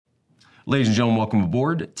Ladies and gentlemen, welcome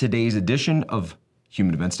aboard today's edition of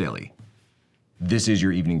Human Events Daily. This is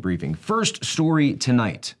your evening briefing. First story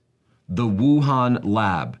tonight, the Wuhan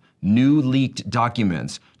lab. New leaked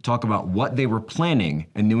documents talk about what they were planning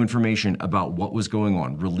and new information about what was going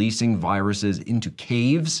on, releasing viruses into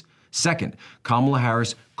caves. Second, Kamala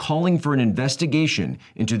Harris calling for an investigation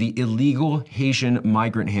into the illegal Haitian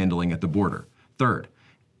migrant handling at the border. Third,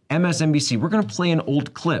 MSNBC, we're going to play an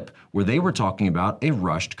old clip where they were talking about a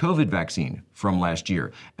rushed COVID vaccine from last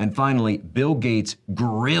year. And finally, Bill Gates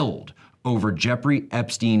grilled over Jeffrey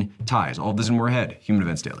Epstein ties. All of this and more ahead. Human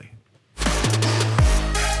Events Daily.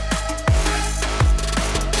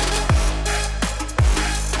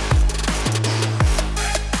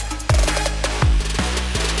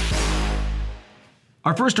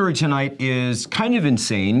 Our first story tonight is kind of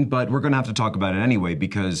insane, but we're going to have to talk about it anyway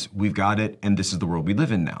because we've got it and this is the world we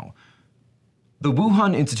live in now. The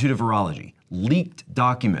Wuhan Institute of Virology leaked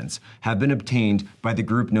documents have been obtained by the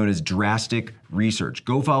group known as Drastic Research.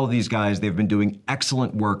 Go follow these guys. They've been doing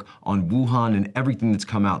excellent work on Wuhan and everything that's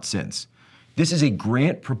come out since. This is a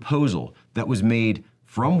grant proposal that was made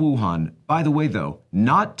from Wuhan, by the way, though,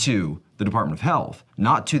 not to the Department of Health,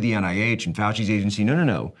 not to the NIH and Fauci's agency.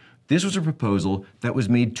 No. This was a proposal that was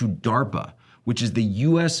made to DARPA, which is the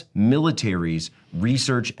U.S. military's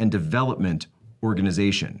research and development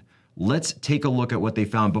organization. Let's take a look at what they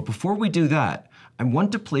found. But before we do that, I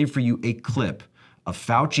want to play for you a clip of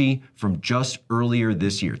Fauci from just earlier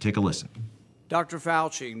this year. Take a listen. Dr.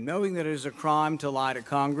 Fauci, knowing that it is a crime to lie to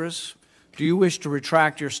Congress, do you wish to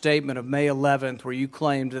retract your statement of May 11th where you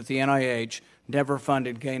claimed that the NIH never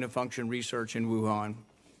funded gain-of-function research in Wuhan?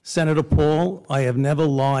 Senator Paul, I have never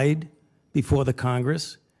lied before the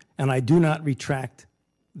Congress, and I do not retract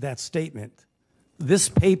that statement. This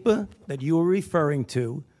paper that you are referring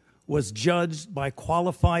to was judged by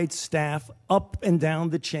qualified staff up and down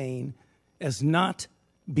the chain as not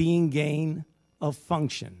being gain of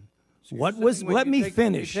function. Let me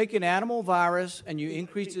finish. You take an animal virus and you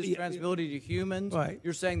increase its transmissibility to humans. Right.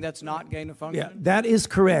 You're saying that's not gain of function? Yeah, that is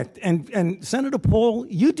correct. And Senator Paul,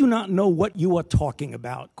 you do not know what you are talking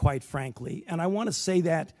about, quite frankly. And I want to say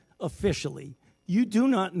that officially. You do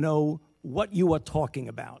not know what you are talking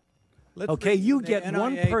about. You get NIH,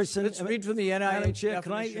 one person. Let's read from the NIH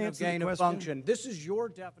definition of gain of function. This is your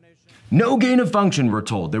definition. No gain of function, we're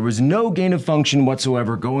told. There was no gain of function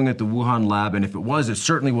whatsoever going at the Wuhan lab, and if it was, it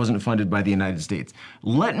certainly wasn't funded by the United States.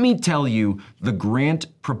 Let me tell you the grant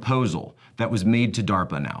proposal that was made to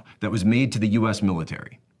DARPA now, that was made to the U.S.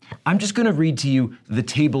 military. I'm just going to read to you the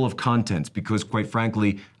table of contents because, quite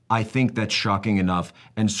frankly, I think that's shocking enough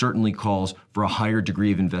and certainly calls for a higher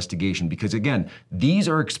degree of investigation because, again, these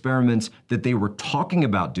are experiments that they were talking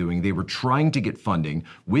about doing. They were trying to get funding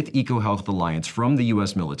with EcoHealth Alliance from the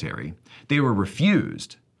U.S. military. They were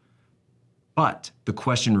refused. But the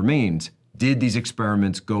question remains, did these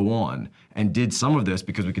experiments go on? And did some of this,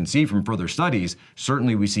 because we can see from further studies,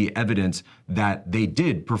 certainly we see evidence that they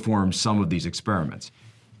did perform some of these experiments.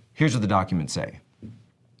 Here's what the documents say.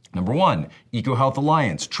 Number 1, EcoHealth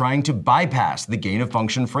Alliance trying to bypass the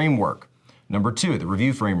gain-of-function framework. Number 2, the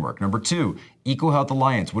review framework. Number 2, EcoHealth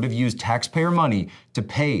Alliance would have used taxpayer money to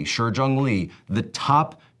pay Shizhong Li, the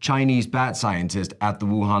top Chinese bat scientist at the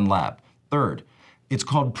Wuhan lab. Third, it's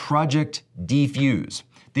called Project Defuse.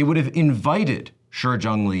 They would have invited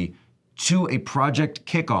Shizhong Li to a project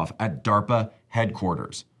kickoff at DARPA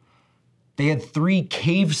headquarters. They had 3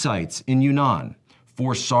 cave sites in Yunnan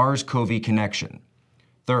for SARS-CoV connection.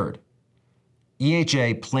 Third,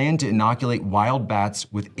 EHA planned to inoculate wild bats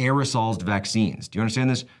with aerosolized vaccines. Do you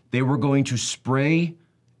understand this? They were going to spray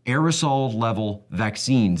aerosol-level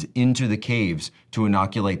vaccines into the caves to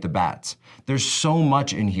inoculate the bats. There's so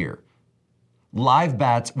much in here. Live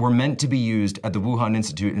bats were meant to be used at the Wuhan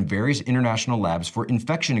Institute and various international labs for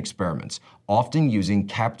infection experiments, often using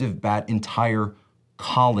captive bat entire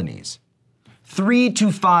colonies. 3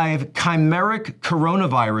 to 5 chimeric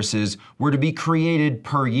coronaviruses were to be created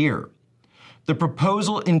per year. The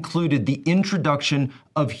proposal included the introduction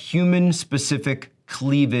of human-specific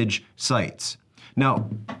cleavage sites. Now,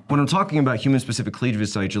 when I'm talking about human-specific cleavage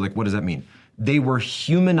sites, you're like, what does that mean? They were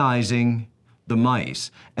humanizing the mice,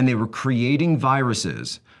 and they were creating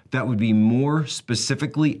viruses that would be more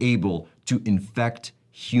specifically able to infect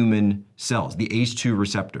human cells, the ACE2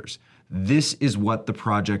 receptors. This is what the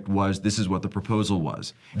project was. This is what the proposal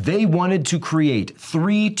was. They wanted to create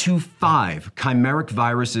 3 to 5 chimeric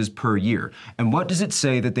viruses per year. And what does it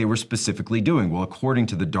say that they were specifically doing? Well, according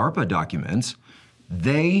to the DARPA documents,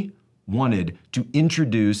 they wanted to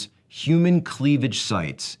introduce human cleavage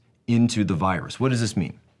sites into the virus. What does this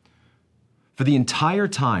mean? For the entire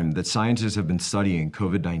time that scientists have been studying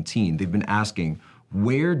COVID-19, they've been asking,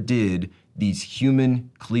 where did these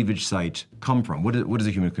human cleavage sites come from? What is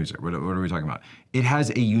a human cleavage site? What are we talking about? It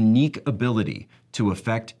has a unique ability to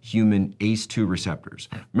affect human ACE2 receptors.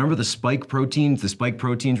 Remember the spike proteins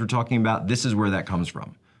we're talking about? This is where that comes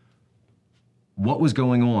from. What was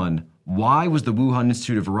going on? Why was the Wuhan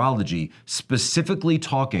Institute of Virology specifically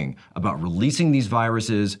talking about releasing these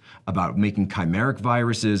viruses, about making chimeric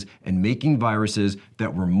viruses, and making viruses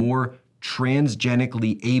that were more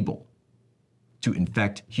transgenically able to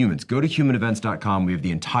infect humans? Go to humanevents.com. We have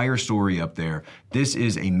the entire story up there. This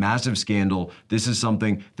is a massive scandal. This is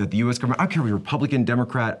something that the U.S. government, I don't care if you're Republican,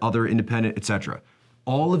 Democrat, other independent, etc.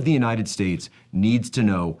 All of the United States needs to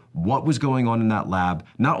know what was going on in that lab.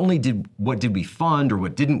 Not only what did we fund or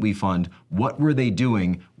what didn't we fund, what were they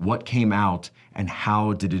doing, what came out, and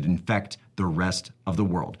how did it infect the rest of the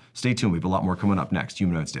world? Stay tuned. We have a lot more coming up next.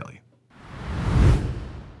 Human Events Daily.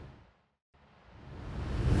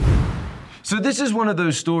 So this is one of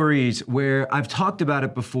those stories where I've talked about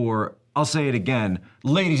it before. I'll say it again.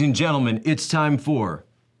 Ladies and gentlemen, it's time for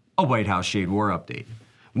a White House Shade War update.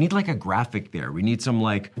 We need like a graphic there. We need some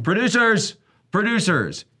like, producers,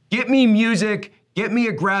 get me music, get me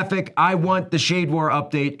a graphic. I want the Shade War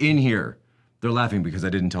update in here. They're laughing because I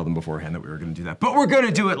didn't tell them beforehand that we were gonna do that, but we're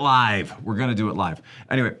gonna do it live.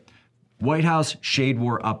 Anyway, White House Shade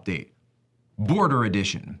War update, border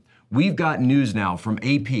edition. We've got news now from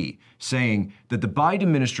AP saying that the Biden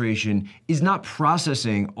administration is not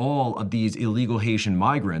processing all of these illegal Haitian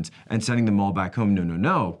migrants and sending them all back home.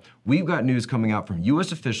 No. We've got news coming out from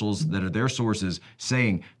U.S. officials that are their sources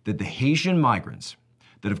saying that the Haitian migrants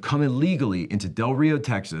that have come illegally into Del Rio,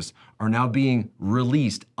 Texas, are now being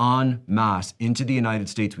released en masse into the United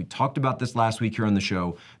States. We talked about this last week here on the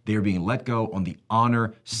show. They are being let go on the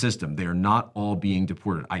honor system. They are not all being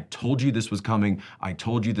deported. I told you this was coming. I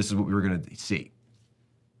told you this is what we were going to see.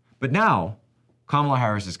 But now, Kamala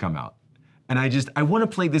Harris has come out. And I want to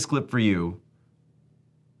play this clip for you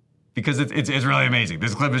because it's really amazing.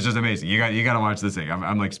 This clip is just amazing. You got to watch this thing.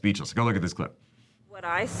 I'm like speechless. Go look at this clip. What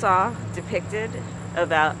I saw depicted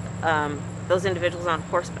about those individuals on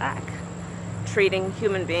horseback treating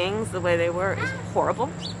human beings the way they were is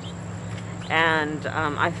horrible. And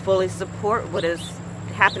I fully support what is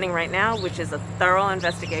happening right now, which is a thorough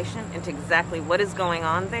investigation into exactly what is going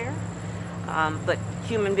on there. But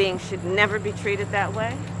human beings should never be treated that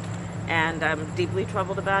way. And I'm deeply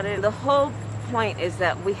troubled about it. The whole point is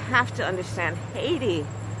that we have to understand Haiti.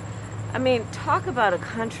 I mean, talk about a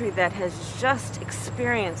country that has just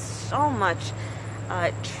experienced so much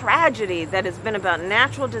tragedy that has been about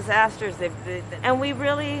natural disasters. And we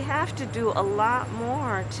really have to do a lot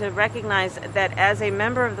more to recognize that as a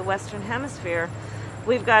member of the Western Hemisphere,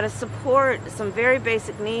 we've got to support some very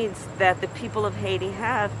basic needs that the people of Haiti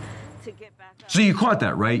have to get back up. So you caught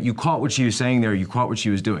that, right? You caught what she was saying there. You caught what she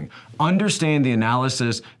was doing. Understand the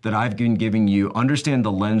analysis that I've been giving you. Understand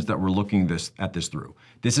the lens that we're looking at this through.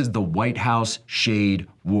 This is the White House shade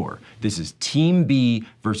war. This is Team B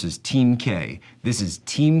versus Team K. This is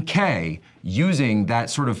Team K using that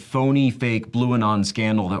sort of phony, fake Blue Anon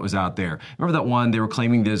scandal that was out there. Remember that one? They were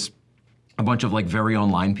claiming this. A bunch of like very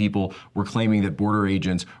online people were claiming that border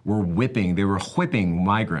agents were whipping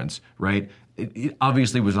migrants, right? It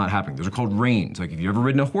obviously was not happening. Those are called reins. Like if you've ever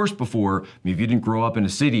ridden a horse before, maybe if you didn't grow up in a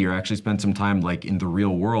city or actually spend some time like in the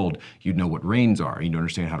real world, you'd know what reins are. You'd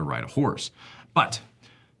understand how to ride a horse. But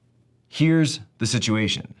here's the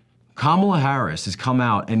situation. Kamala Harris has come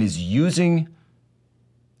out and is using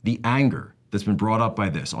the anger that's been brought up by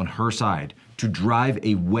this on her side to drive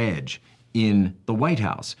a wedge in the White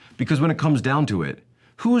House. Because when it comes down to it,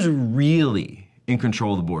 who's really in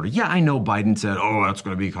control of the border? Yeah, I know Biden said, oh, that's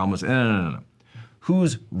going to be Kamala. No.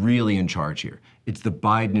 Who's really in charge here? It's the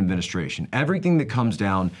Biden administration. Everything that comes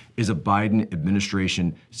down is a Biden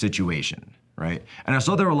administration situation, right? And I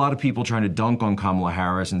saw there were a lot of people trying to dunk on Kamala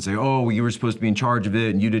Harris and say, oh, you were supposed to be in charge of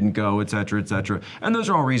it and you didn't go, et cetera, et cetera. And those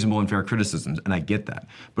are all reasonable and fair criticisms, and I get that.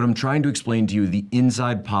 But I'm trying to explain to you the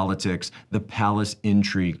inside politics, the palace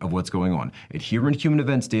intrigue of what's going on. Here in Human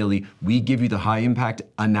Events Daily, we give you the high impact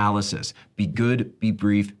analysis. Be good, be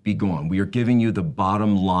brief, be gone. We are giving you the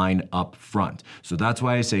bottom line up front. So that's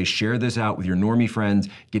why I say share this out with your normie friends,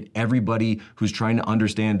 get everybody who's trying to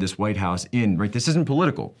understand this White House in, right? This isn't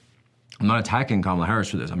political. I'm not attacking Kamala Harris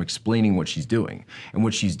for this. I'm explaining what she's doing. And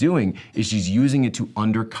what she's doing is she's using it to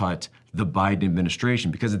undercut the Biden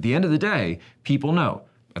administration. Because at the end of the day, people know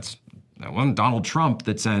that wasn't Donald Trump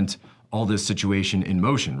that sent all this situation in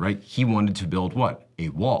motion, right? He wanted to build what? a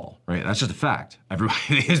wall, right? That's just a fact.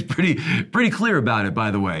 Everybody is pretty clear about it,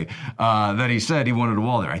 by the way, that he said he wanted a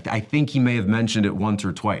wall there. I think he may have mentioned it once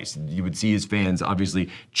or twice. You would see his fans obviously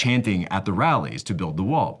chanting at the rallies to build the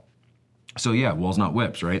wall. So yeah, walls not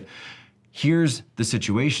whips, right? Here's the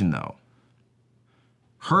situation though.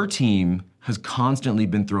 Her team has constantly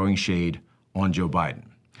been throwing shade on Joe Biden.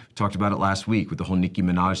 We talked about it last week with the whole Nicki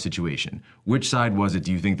Minaj situation. Which side was it,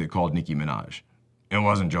 do you think, that called Nicki Minaj? It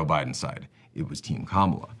wasn't Joe Biden's side. It was Team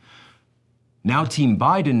Kamala. Now Team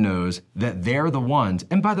Biden knows that they're the ones,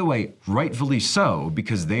 and by the way, rightfully so,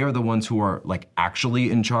 because they are the ones who are like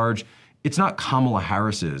actually in charge. It's not Kamala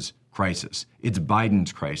Harris's crisis. It's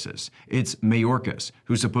Biden's crisis. It's Mayorkas,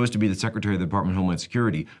 who's supposed to be the Secretary of the Department of Homeland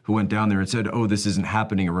Security, who went down there and said, oh, this isn't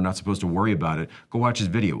happening and we're not supposed to worry about it. Go watch his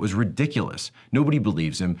video. It was ridiculous. Nobody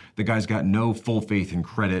believes him. The guy's got no full faith and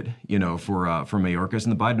credit, for Mayorkas,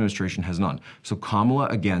 and the Biden administration has none. So Kamala,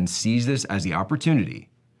 again, sees this as the opportunity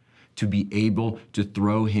to be able to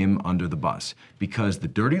throw him under the bus, because the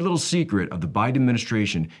dirty little secret of the Biden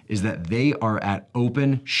administration is that they are at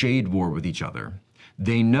open shade war with each other.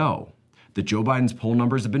 They know that Joe Biden's poll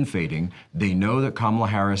numbers have been fading. They know that Kamala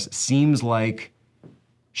Harris seems like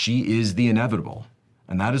she is the inevitable.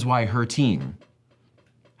 And that is why her team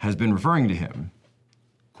has been referring to him,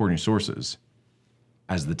 according to sources,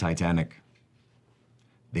 as the Titanic.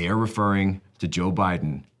 They are referring to Joe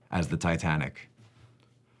Biden as the Titanic.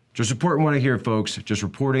 Just reporting what I hear, folks. Just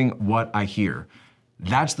reporting what I hear.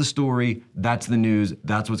 That's the story, that's the news,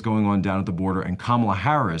 that's what's going on down at the border, and Kamala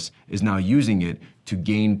Harris is now using it to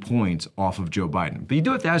gain points off of Joe Biden. But you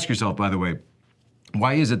do have to ask yourself, by the way,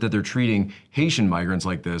 why is it that they're treating Haitian migrants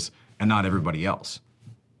like this and not everybody else?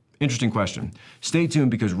 Interesting question. Stay tuned,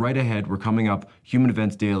 because right ahead, we're coming up Human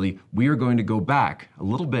Events Daily. We are going to go back a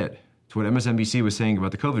little bit to what MSNBC was saying about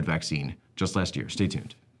the COVID vaccine just last year. Stay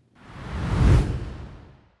tuned.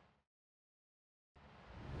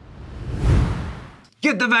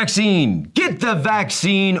 Get the vaccine! Get the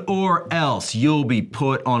vaccine, or else you'll be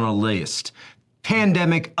put on a list.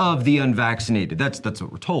 Pandemic of the unvaccinated. That's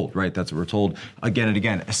what we're told, right? That's what we're told again and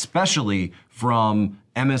again, especially from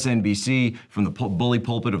MSNBC, from the bully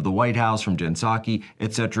pulpit of the White House, from Jen Psaki,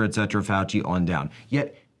 et cetera, Fauci on down.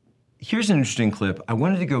 Yet, here's an interesting clip. I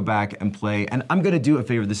wanted to go back and play, and I'm going to do a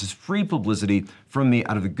favor. This is free publicity from me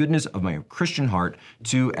out of the goodness of my Christian heart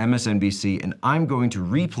to MSNBC, and I'm going to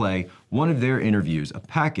replay one of their interviews, a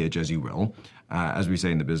package, as you will, as we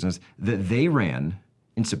say in the business, that they ran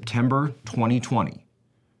in September 2020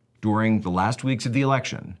 during the last weeks of the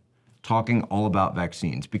election, talking all about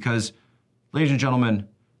vaccines. Because, ladies and gentlemen,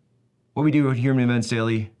 what we do at Human Events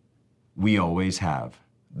Daily, we always have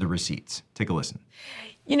the receipts. Take a listen.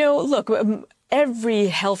 Look, every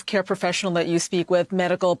healthcare professional that you speak with,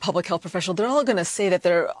 medical, public health professional, they're all going to say that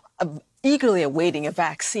they're eagerly awaiting a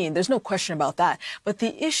vaccine. There's no question about that. But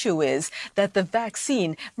the issue is that the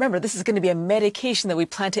vaccine, remember, this is going to be a medication that we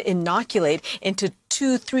plan to inoculate into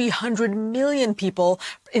 200-300 million people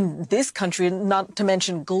in this country, not to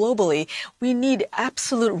mention globally. We need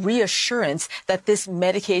absolute reassurance that this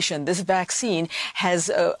medication, this vaccine,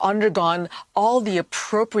 has undergone all the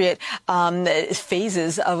appropriate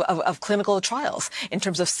phases of clinical trials in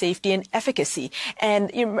terms of safety and efficacy.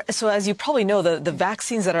 And so as you probably know, the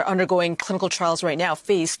vaccines that are undergoing clinical trials right now,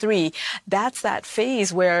 phase 3, that's that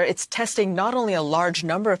phase where it's testing not only a large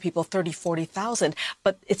number of people, 30, 40,000,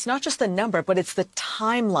 but it's not just the number, but it's the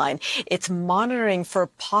timeline. It's monitoring for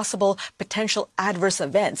possible potential adverse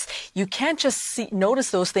events. You can't just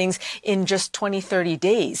notice those things in just 20, 30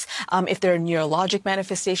 days. If there are neurologic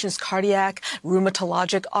manifestations, cardiac,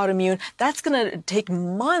 rheumatologic, autoimmune, that's going to take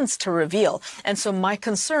months to reveal. And so my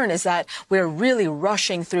concern is that we're really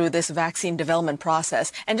rushing through this vaccine development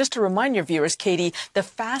process. And just to remind your viewers, Katie, the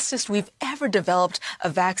fastest we've ever developed a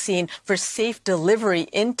vaccine for safe delivery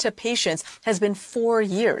into patients has been 4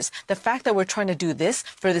 years. The fact that we're trying to do this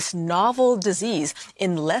for this novel disease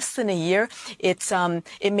in less than a year, it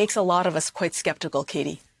makes a lot of us quite skeptical,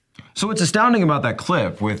 Katie. So what's astounding about that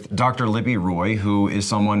clip with Dr. Libby Roy, who is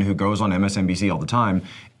someone who goes on MSNBC all the time,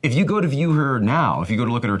 if you go to view her now, if you go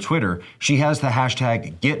to look at her Twitter, she has the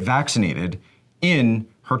hashtag #GetVaccinated in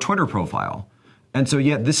her Twitter profile. And so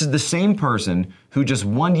yet this is the same person who just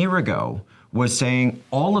 1 year ago was saying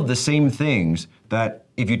all of the same things that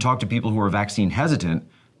if you talk to people who are vaccine hesitant,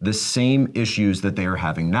 the same issues that they are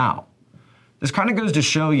having now. This kind of goes to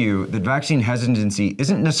show you that vaccine hesitancy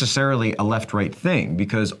isn't necessarily a left-right thing,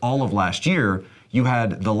 because all of last year, you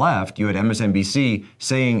had the left, you had MSNBC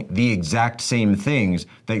saying the exact same things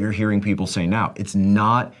that you're hearing people say now. It's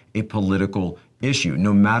not a political issue,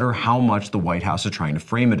 no matter how much the White House is trying to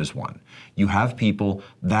frame it as one. You have people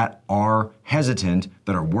that are hesitant,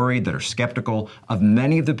 that are worried, that are skeptical of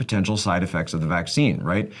many of the potential side effects of the vaccine,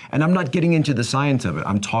 right? And I'm not getting into the science of it.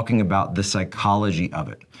 I'm talking about the psychology of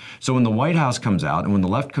it. So when the White House comes out and when the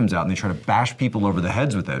left comes out and they try to bash people over the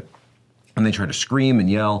heads with it, and they try to scream and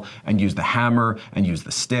yell and use the hammer and use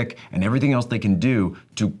the stick and everything else they can do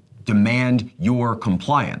to demand your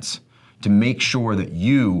compliance, to make sure that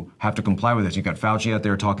you have to comply with this. You've got Fauci out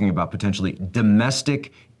there talking about potentially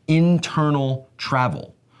domestic internal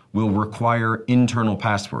travel will require internal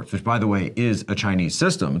passports, which, by the way, is a Chinese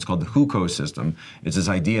system. It's called the Hukou system. It's this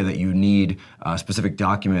idea that you need a specific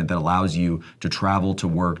document that allows you to travel, to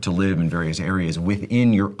work, to live in various areas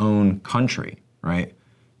within your own country, right?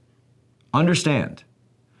 Understand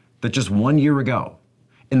that just 1 year ago,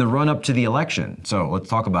 in the run-up to the election, so let's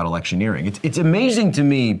talk about electioneering. It's amazing to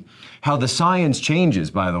me how the science changes,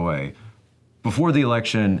 by the way, before the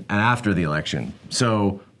election and after the election.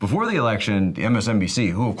 So before the election, the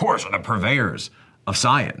MSNBC, who of course are the purveyors of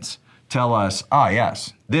science, tell us,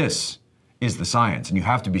 yes, this is the science, and you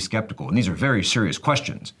have to be skeptical, and these are very serious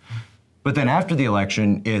questions. But then after the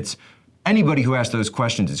election, it's anybody who asks those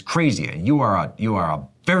questions is crazy, and you are a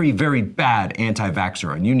very, very bad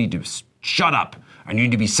anti-vaxxer, and you need to shut up, and you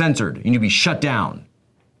need to be censored, you need to be shut down.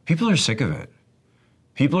 People are sick of it.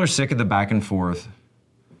 People are sick of the back and forth.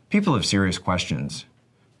 People have serious questions.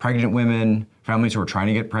 Pregnant women, families who are trying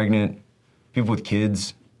to get pregnant, people with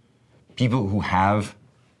kids, people who have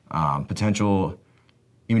potential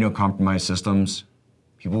immunocompromised systems,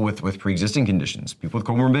 people with pre-existing conditions, people with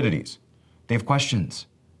comorbidities. They have questions.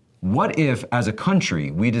 What if, as a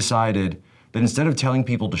country, we decided that instead of telling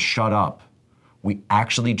people to shut up, we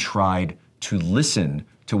actually tried to listen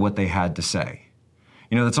to what they had to say?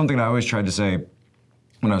 You know, that's something I always tried to say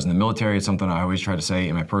when I was in the military. It's something I always try to say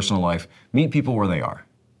in my personal life. Meet people where they are.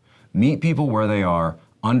 Meet people where they are,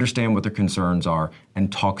 understand what their concerns are,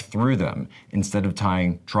 and talk through them instead of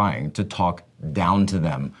trying to talk down to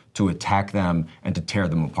them, to attack them, and to tear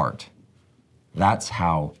them apart. That's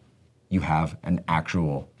how you have an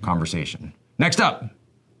actual conversation. Next up,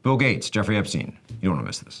 Bill Gates, Jeffrey Epstein. You don't want to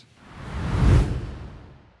miss this.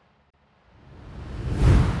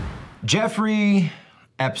 Jeffrey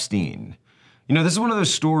Epstein. You know, this is one of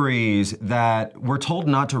those stories that we're told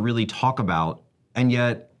not to really talk about, and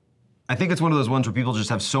yet I think it's one of those ones where people just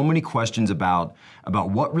have so many questions about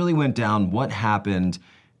what really went down, what happened,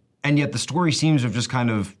 and yet the story seems to have just kind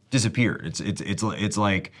of disappeared. It's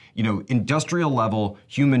like, you know, industrial level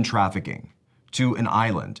human trafficking to an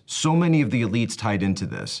island. So many of the elites tied into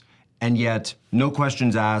this, and yet no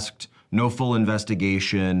questions asked, no full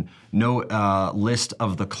investigation, no list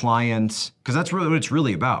of the clients, because that's really what it's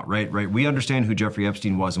really about, right? We understand who Jeffrey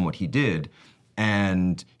Epstein was and what he did,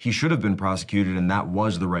 and he should have been prosecuted, and that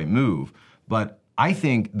was the right move. But I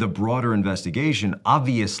think the broader investigation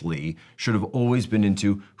obviously should have always been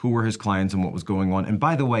into who were his clients and what was going on. And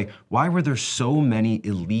by the way, why were there so many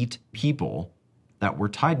elite people that were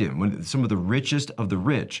tied to him? When some of the richest of the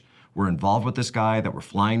rich were involved with this guy, that were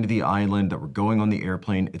flying to the island, that were going on the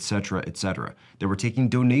airplane, et cetera, et cetera. They were taking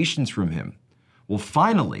donations from him. Well,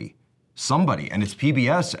 finally, somebody, and it's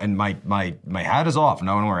PBS, and my hat is off, and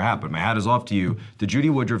I don't know where it happened, my hat is off to you, to Judy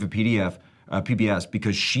Woodruff at PBS,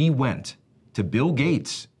 because she went to Bill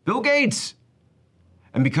Gates,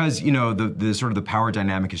 and because, you know, the sort of the power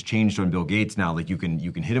dynamic has changed on Bill Gates now, like you can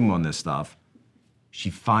hit him on this stuff, she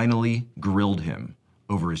finally grilled him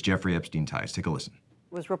over his Jeffrey Epstein ties. Take a listen.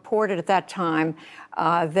 It was reported at that time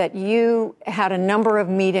that you had a number of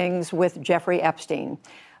meetings with Jeffrey Epstein,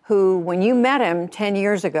 who, when you met him 10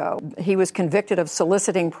 years ago, he was convicted of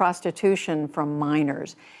soliciting prostitution from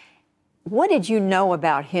minors. What did you know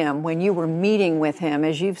about him when you were meeting with him,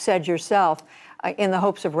 as you've said yourself, in the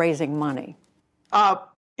hopes of raising money?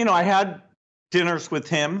 You know, I had dinners with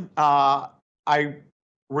him. I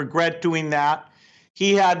regret doing that.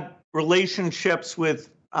 He had relationships with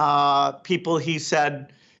people he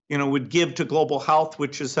said, you know, would give to global health,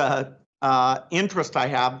 which is a interest I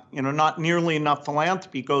have. You know, not nearly enough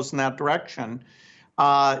philanthropy goes in that direction.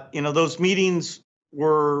 You know, those meetings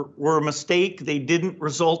were a mistake. They didn't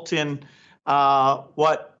result in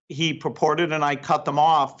what he purported, and I cut them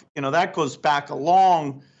off. You know, that goes back a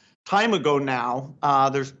long time ago now.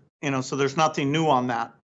 So there's nothing new on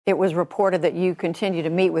that. It was reported that you continued to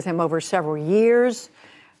meet with him over several years.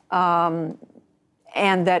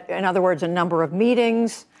 And that, in other words, a number of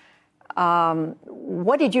meetings.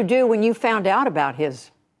 What did you do when you found out about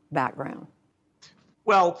his background?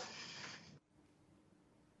 Well,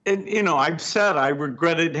 you know, I've said I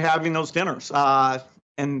regretted having those dinners,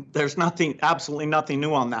 and there's absolutely nothing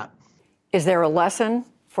new on that. Is there a lesson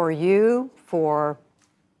for you, for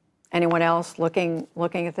anyone else looking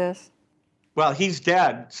at this? Well, he's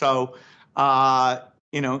dead, so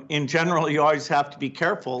in general, you always have to be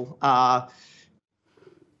careful. I'm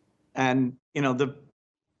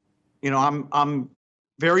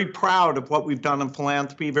very proud of what we've done in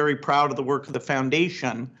philanthropy. Very proud of the work of the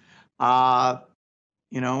foundation. That's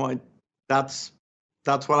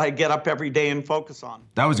what I get up every day and focus on.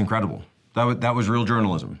 That was incredible. That was real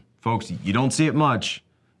journalism. Folks, you don't see it much,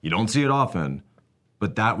 you don't see it often,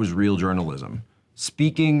 but that was real journalism.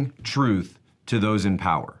 Speaking truth to those in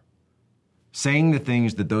power. Saying the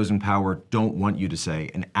things that those in power don't want you to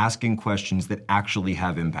say and asking questions that actually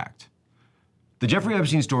have impact. The Jeffrey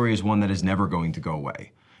Epstein story is one that is never going to go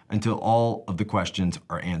away until all of the questions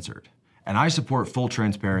are answered. And I support full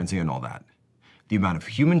transparency and all that. The amount of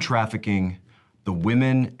human trafficking, the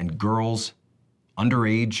women and girls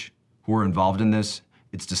underage who are involved in this,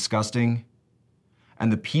 it's disgusting.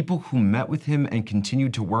 And the people who met with him and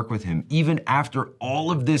continued to work with him, even after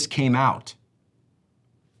all of this came out,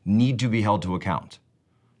 need to be held to account,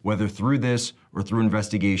 whether through this or through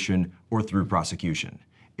investigation or through prosecution.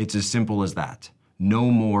 It's as simple as that.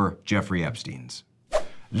 No more Jeffrey Epsteins.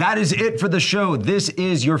 That is it for the show. This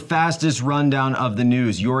is your fastest rundown of the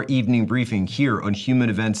news, your evening briefing here on Human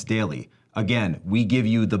Events Daily. Again, we give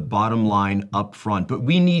you the bottom line up front, but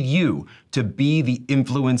we need you to be the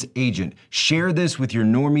influence agent. Share this with your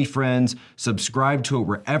normie friends, subscribe to it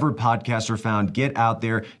wherever podcasts are found, get out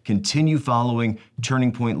there, continue following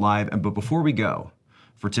Turning Point Live. But before we go,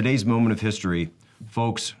 for today's moment of history,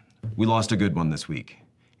 folks, we lost a good one this week.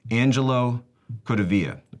 Angelo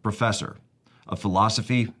Codevilla, a professor of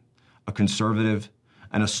philosophy, a conservative,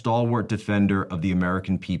 and a stalwart defender of the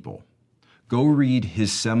American people. Go read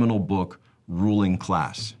his seminal book, Ruling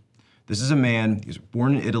Class. This is a man, he was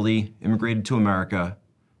born in Italy, immigrated to America,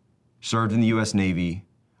 served in the US Navy,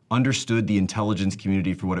 understood the intelligence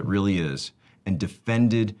community for what it really is, and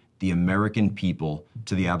defended the American people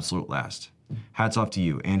to the absolute last. Hats off to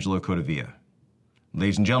you, Angelo Codevilla.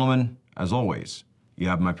 Ladies and gentlemen, as always, you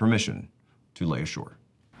have my permission to lay ashore.